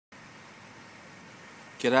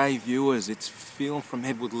G'day viewers, it's Phil from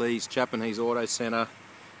Edward Lee's Japanese Auto Centre.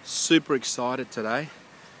 Super excited today.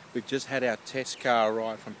 We've just had our test car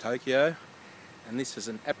arrive from Tokyo, and this is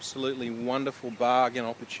an absolutely wonderful bargain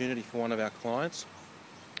opportunity for one of our clients.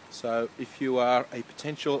 So if you are a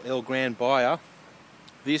potential Elgrand buyer,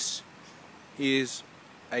 this is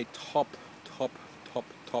a top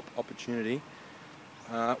opportunity.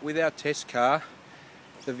 With our test car,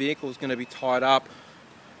 the vehicle is going to be tied up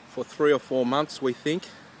for 3 or 4 months, we think,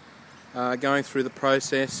 going through the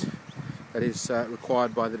process that is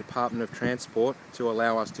required by the Department of Transport to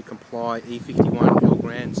allow us to comply E51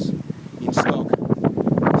 Elgrands in stock.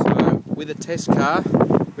 So with a test car,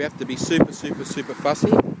 we have to be super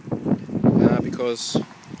fussy because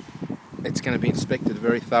it's going to be inspected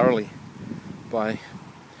very thoroughly by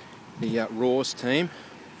the RAWS team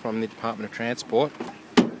from the Department of Transport.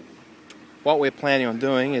 What we're planning on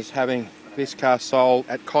doing is having this car sold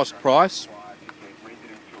at cost price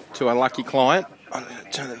to a lucky client. I'm going to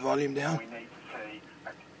turn the volume down.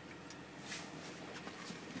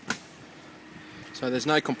 So there's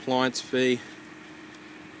no compliance fee,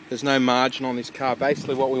 there's no margin on this car.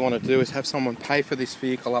 Basically what we want to do is have someone pay for this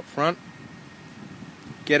vehicle up front,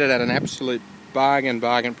 get it at an absolute bargain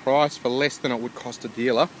price for less than it would cost a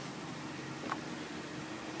dealer,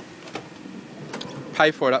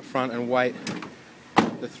 pay for it up front and wait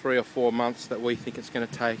the 3 or 4 months that we think it's going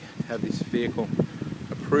to take to have this vehicle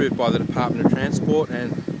approved by the Department of Transport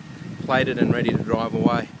and plated and ready to drive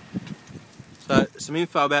away. So some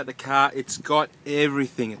info about the car: it's got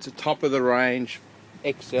everything. It's a top of the range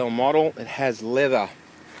XL model. It has leather,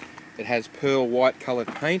 it has pearl white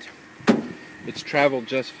coloured paint, it's travelled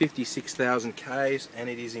just 56,000 Ks and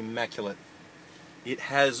it is immaculate. It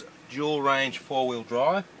has dual range 4-wheel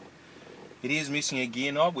drive. It is missing a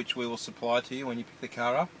gear knob, which we will supply to you when you pick the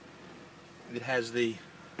car up. It has the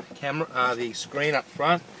camera, the screen up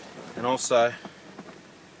front, and also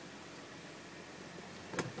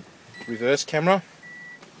reverse camera.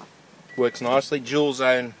 Works nicely. Dual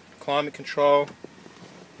zone climate control,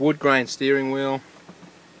 wood grain steering wheel,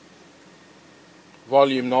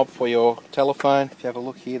 volume knob for your telephone. If you have a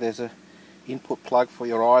look here, there's a input plug for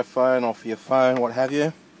your iPhone or for your phone, what have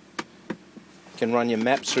you. You can run your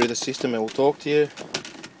maps through the system and we'll talk to you.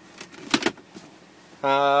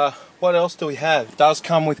 What else do we have? It does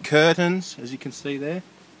come with curtains, as you can see there.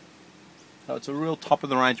 So it's a real top of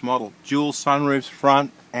the range model. Dual sunroofs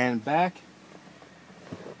front and back.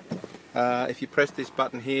 If you press this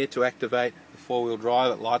button here to activate the 4-wheel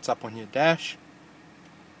drive, it lights up on your dash.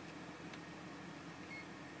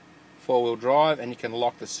 4-wheel drive, and you can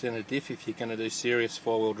lock the center diff if you're going to do serious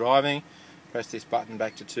 4-wheel driving. Press this button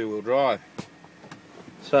back to 2-wheel drive.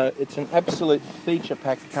 So it's an absolute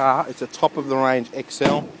feature-packed car. It's a top-of-the-range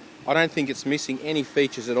XL. I don't think it's missing any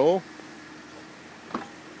features at all.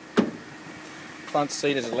 Front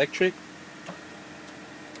seat is electric.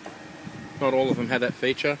 Not all of them have that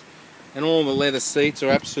feature. And all the leather seats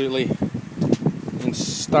are absolutely in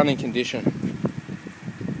stunning condition.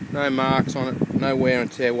 No marks on it, no wear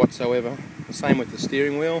and tear whatsoever. The same with the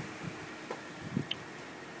steering wheel.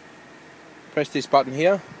 Press this button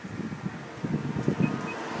here.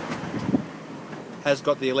 Has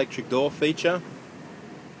got the electric door feature.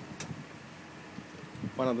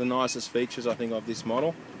 One of the nicest features I think of this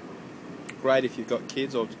model. Great if you've got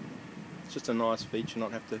kids, or it's just a nice feature,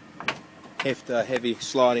 not have to heft a heavy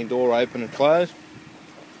sliding door open and close.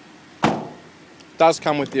 Does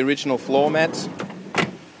come with the original floor mats.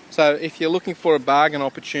 So if you're looking for a bargain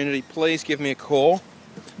opportunity, please give me a call.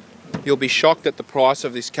 You'll be shocked at the price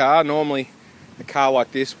of this car. Normally a car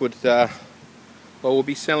like this would well, we'll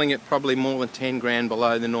be selling it probably more than 10 grand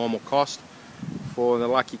below the normal cost for the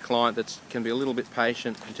lucky client that can be a little bit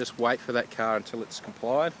patient and just wait for that car until it's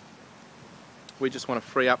complied. We just want to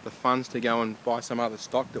free up the funds to go and buy some other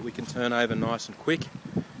stock that we can turn over nice and quick.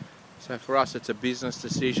 So for us it's a business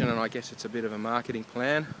decision, and I guess it's a bit of a marketing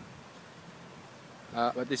plan.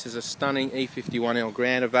 But this is a stunning E51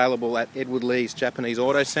 Elgrand available at Edward Lee's Japanese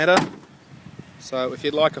Auto Centre. So if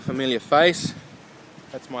you'd like a familiar face,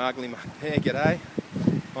 that's my ugly mug there. G'day,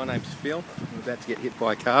 my name's Phil. I'm about to get hit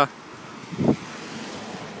by a car.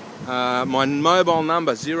 My mobile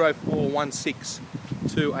number 0416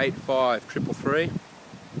 285 333,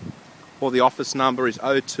 or the office number is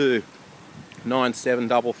 02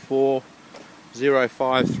 9744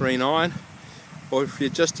 0539. Or if you're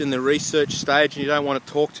just in the research stage and you don't want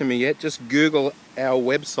to talk to me yet, just Google our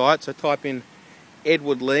website. So type in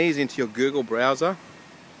Edward Lee's into your Google browser,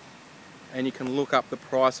 and you can look up the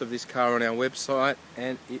price of this car on our website,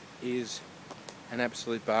 and it is an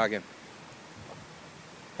absolute bargain.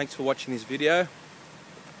 Thanks for watching this video.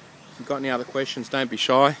 you've got any other questions, don't be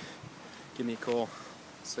shy. Give me a call.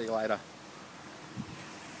 See you later.